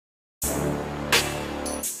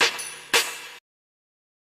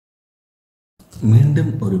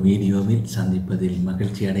மீண்டும் ஒரு வீடியோவில் சந்திப்பதில்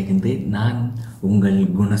மகிழ்ச்சி அடைகின்றேன். நான் உங்கள்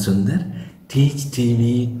குணசுந்தர் டீச்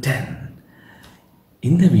டிவி 10.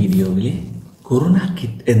 இந்த வீடியோவிலே கொரோனா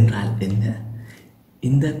கிட் என்றால் என்ன,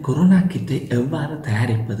 இந்த கொரோனா கிட்டை எவ்வாறு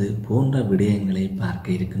தயாரிப்பது போன்ற விடயங்களை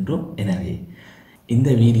பார்க்க இருக்கின்றோம். எனவே இந்த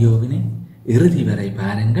வீடியோவினை இறுதி வரை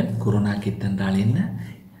பாருங்கள். கொரோனா கிட் என்றால் என்ன,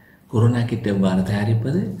 கொரோனா கிட் எவ்வாறு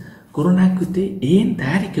தயாரிப்பது, கொரோனா கிட்டை ஏன்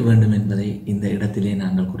தயாரிக்க வேண்டும் என்பதை இந்த இடத்திலே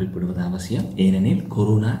நாங்கள் குறிப்பிடுவது அவசியம். ஏனெனில்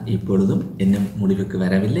கொரோனா இப்பொழுதும் என்ன முடிவுக்கு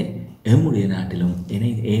வரவில்லை, எம்முடைய நாட்டிலும்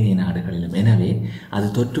ஏனைய நாடுகளிலும். எனவே அது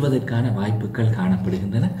தொற்றுவதற்கான வாய்ப்புகள்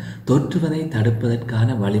காணப்படுகின்றன. தொற்றுவதை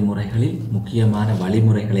தடுப்பதற்கான வழிமுறைகளில் முக்கியமான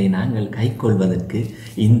வழிமுறைகளை நாங்கள் கைக்கொள்வதற்கு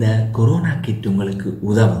இந்த கொரோனா கிட் உங்களுக்கு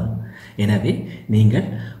உதவும். எனவே நீங்கள்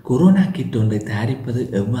கொரோனா கிட் ஒன்றை தயாரிப்பது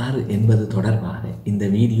எவ்வாறு என்பது தொடர்பாக இந்த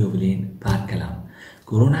வீடியோவிலே பார்க்கலாம்.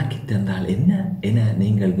 கொரோனா கிட் என்றால் என்ன என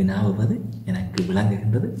நீங்கள் வினாவுவது எனக்கு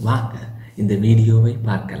விளங்குகின்றது. வாங்க இந்த வீடியோவை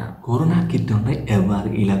பார்க்கலாம். கொரோனா கிட் ஒன்றை எவ்வாறு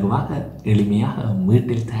இலகுவாக எளிமையாக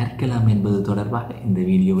வீட்டில் தயாரிக்கலாம் என்பது தொடர்பாக இந்த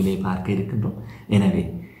வீடியோவிலே பார்க்க இருக்கின்றோம். எனவே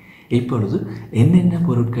இப்பொழுது என்னென்ன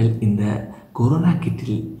பொருட்கள் இந்த கொரோனா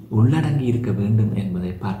கிட்டில் உள்ளடங்கி இருக்க வேண்டும்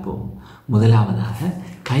என்பதை பார்ப்போம். முதலாவதாக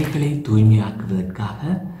கைகளை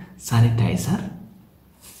தூய்மையாக்குவதற்காக சானிடைசர்.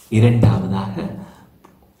 இரண்டாவதாக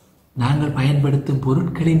நாங்கள் பயன்படுத்தும்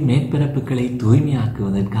பொருட்களின் மேற்பரப்புகளை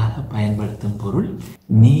தூய்மையாக்குவதற்காக பயன்படுத்தும் பொருள்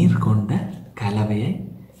நீர் கொண்ட கலவையை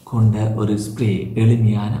கொண்ட ஒரு ஸ்ப்ரே,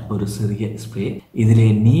 எளிமையான ஒரு சிறிய ஸ்ப்ரே. இதிலே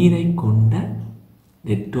நீரை கொண்ட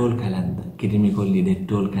டெட்டோல் கலந்த, கிருமி கொல்லி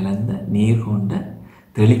டெட்டோல் கலந்த நீர் கொண்ட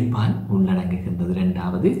தெளிப்பான்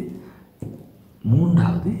உள்ளடங்குகின்றது.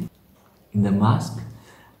 மூன்றாவது இந்த மாஸ்க்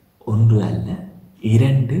ஒன்று அல்ல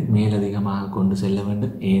 2 மேலதிகமாக கொண்டு செல்ல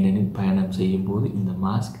வேண்டும். ஏனெனில் பயணம் செய்யும் போது இந்த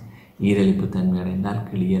மாஸ்க் ஈரலிப்பு தன்மை அடைந்தால்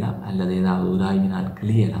கிழியலாம் அல்லது ஏதாவது உராய்வினால்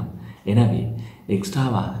கிழியலாம். எனவே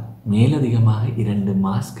எக்ஸ்ட்ராவாக மேலதிகமாக 2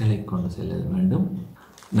 மாஸ்க்களை கொண்டு செல்ல வேண்டும்.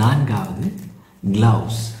 நான்காவது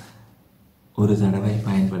கிளவுஸ், ஒரு தடவை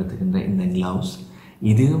பயன்படுத்துகின்ற இந்த கிளவுஸ்,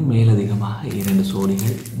 இதுவும் மேலதிகமாக 2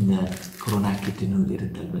 சோடிகள் இந்த கொரோனா கிட்டினுள்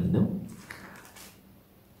இருத்தல் வேண்டும்.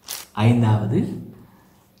 ஐந்தாவது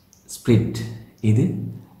ஸ்பிரிட், இது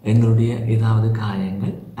எங்களுடைய ஏதாவது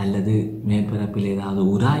காயங்கள் அல்லது மேற்பரப்பில் ஏதாவது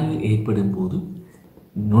உராய்வு ஏற்படும் போது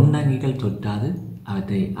நுண்ணங்கிகள் தொட்டாது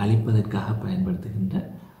அவற்றை அழிப்பதற்காக பயன்படுத்துகின்ற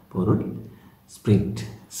பொருள் ஸ்பிரிட்,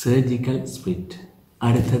 சர்ஜிக்கல் ஸ்பிரிட்.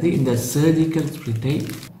 அடுத்தது இந்த சர்ஜிக்கல்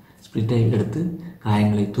ஸ்பிரிட்டை எடுத்து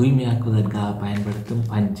காயங்களை தூய்மையாக்குவதற்காக பயன்படுத்தும்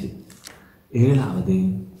பஞ்சு. ஏழாவது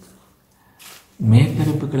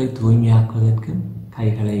மேற்பரப்புகளை தூய்மையாக்குவதற்கும்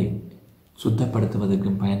கைகளை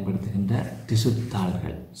சுத்தப்படுத்துவதற்கும் பயன்படுத்துகின்ற டிஷ்யூ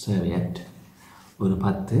தாள்கள், சர்வியட், ஒரு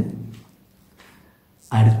 10.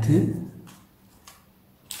 அடுத்து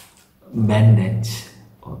பேண்டேஜ்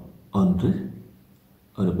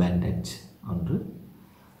ஒரு பேண்டேஜ் ஒன்று.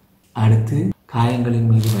 அடுத்து காயங்களின்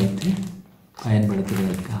மீது வைத்து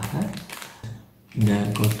பயன்படுத்துவதற்காக இந்த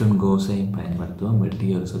கொட்டன் கோஸையும் பயன்படுத்துவோம். வெட்டி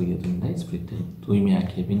ஒரு சிறிய துண்டை ஸ்பிரிட்டை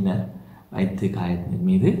தூய்மையாக்கிய பின்னர் வைத்து காயத்தின்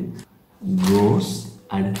மீது கோஸ்.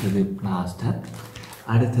 அடுத்தது பிளாஸ்டர்.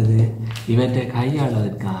 அடுத்தது இவற்றை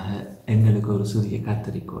கையாளுவதற்காக எங்களுக்கு ஒரு சிறிய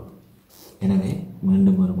கத்தரிக்கோல். எனவே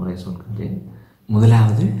மீண்டும் ஒரு முறை சொல்கின்றேன்.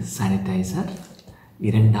 முதலாவது சானிடைசர்,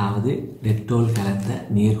 இரண்டாவது டெட்டோல் கலந்த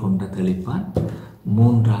நீர் கொண்ட தெளிப்பான்,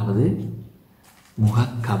 மூன்றாவது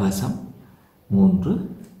முகக்கவசம் 3,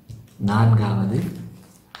 நான்காவது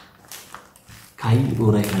கை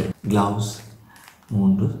உறைகள் கிளவுஸ்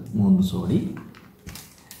 3 சோடி,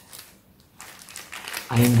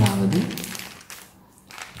 ஐந்தாவது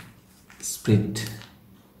ஸ்பிரிட்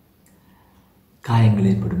காயங்கள்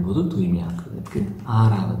ஏற்படும் போது தூய்மையாக்குவதற்கு,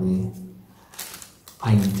 ஆறாவது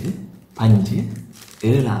பஞ்சு,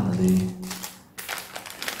 ஏழாவது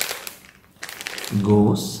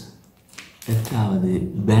கோஸ், எட்டாவது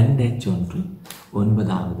பேண்டேஜ் 1,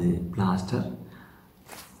 ஒன்பதாவது பிளாஸ்டர்.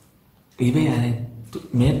 இவை அனைத்து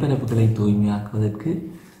மேற்பரப்புகளை தூய்மையாக்குவதற்கு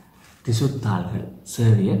டிஷ்யூ தாள்கள்,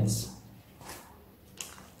 சர்வியட்ஸ்.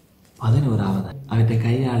 11வது அவற்றை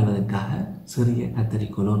கையாள்வதற்காக சிறிய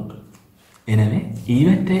கத்தரிக்கோல் 1. எனவே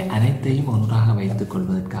இவற்றை அனைத்தையும் ஒன்றாக வைத்துக்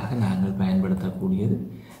கொள்வதற்காக நாங்கள் பயன்படுத்தக்கூடியது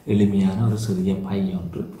எளிமையான ஒரு சிறிய பை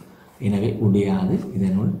 1. எனவே உடையாது,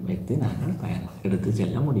 இதனுள் வைத்து நாங்கள் எடுத்து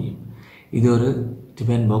செல்ல முடியும். இது ஒரு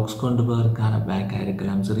டிஃபன் பாக்ஸ் கொண்டு போவதற்கான பேக்காக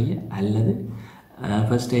இருக்கலாம் சிறிய, அல்லது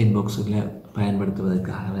ஃபர்ஸ்ட் எய்ட் பாக்ஸுகளை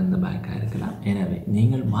பயன்படுத்துவதற்காக இந்த பேக்காக இருக்கலாம். எனவே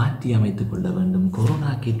நீங்கள் மாற்றி அமைத்துக் கொள்ள வேண்டும்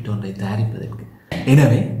கொரோனா கிட் ஒன்றை தயாரிப்பதற்கு.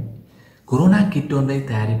 எனவே கொரோனா கிட் ஒன்றை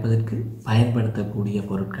தயாரிப்பதற்கு பயன்படுத்தக்கூடிய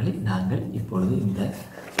பொருட்களை நாங்கள் இப்பொழுது இந்த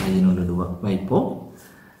பையினுள் வைப்போம்.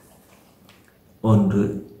 1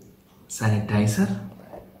 சானிடைசர்,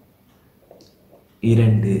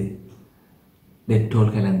 2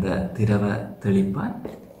 டெட்டோல் கலந்த திரவ தெளிப்பான்,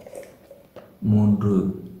 3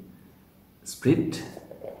 ஸ்பிரிட்,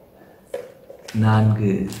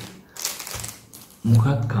 4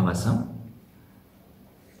 முகக்கவசம்,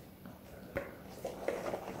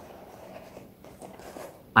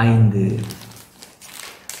 5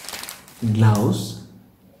 கிளவுஸ்,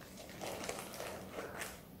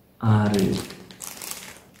 6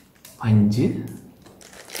 பஞ்சு,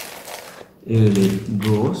 7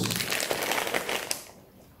 க்ரோஸ்,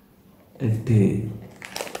 8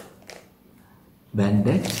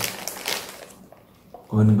 பேண்டேஜ்,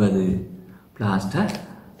 9 பிளாஸ்டர்,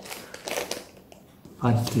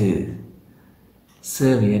 10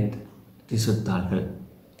 சர்வியட் டிசுத்தாள்கள்.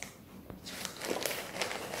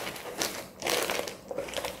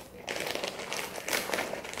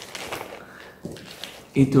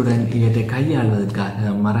 இத்துடன் இவற்றை கையாள்வதற்காக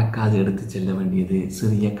மறக்காது எடுத்து செல்ல வேண்டியது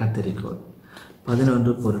சிறிய கத்தரிக்கோல்.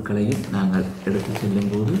 11 பொருட்களையும் நாங்கள் எடுத்து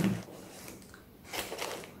செல்லும் போது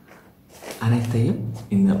அனைத்தையும்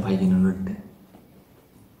இந்த பையினுள்ளிட்டு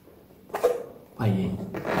பையை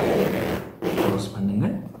க்ளோஸ்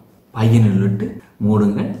பண்ணுங்கள், பையினுள்ளிட்டு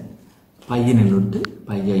மூடுங்கள், பையினுள்ளிட்டு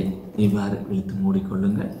பையை இவ்வாறு இழுத்து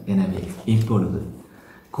மூடிக்கொள்ளுங்கள். எனவே இப்பொழுது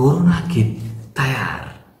கொரோனா கிட் தயார்.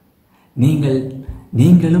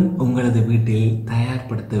 நீங்களும் உங்களது வீட்டில்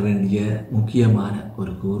தயார்படுத்த வேண்டிய முக்கியமான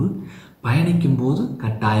ஒரு கூறு, பயணிக்கும் போது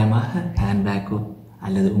கட்டாயமாக ஹேண்ட்பேக்கோ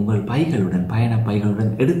அல்லது உங்கள் பைகளுடன் பயண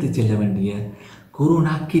பைகளுடன் எடுத்து செல்ல வேண்டிய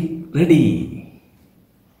கொரோனா கிட் ரெடி.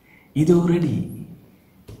 இதோ ரெடி.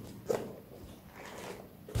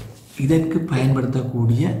 இதற்கு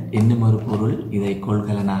பயன்படுத்தக்கூடிய இன்னும் ஒரு பொருள், இதை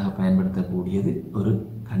கொள்கலனாக பயன்படுத்தக்கூடியது ஒரு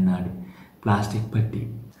கண்ணாடி பிளாஸ்டிக் பெட்டி.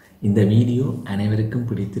 இந்த வீடியோ அனைவருக்கும்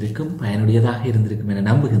பிடித்திருக்கும், பயனுடையதாக இருந்திருக்கும் என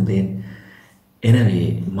நம்புகின்றேன். எனவே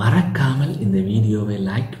மறக்காமல் இந்த வீடியோவை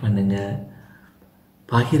லைக் பண்ணுங்க,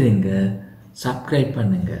 பகிருங்க, சப்ஸ்கிரைப்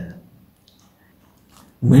பண்ணுங்க.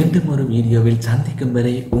 மீண்டும் ஒரு வீடியோவில் சந்திக்கும்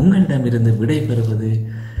வரை உங்களிடமிருந்து விடைபெறுவது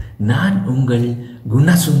நான் உங்கள்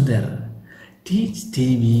குணசுந்தர். Teach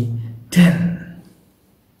TV 10.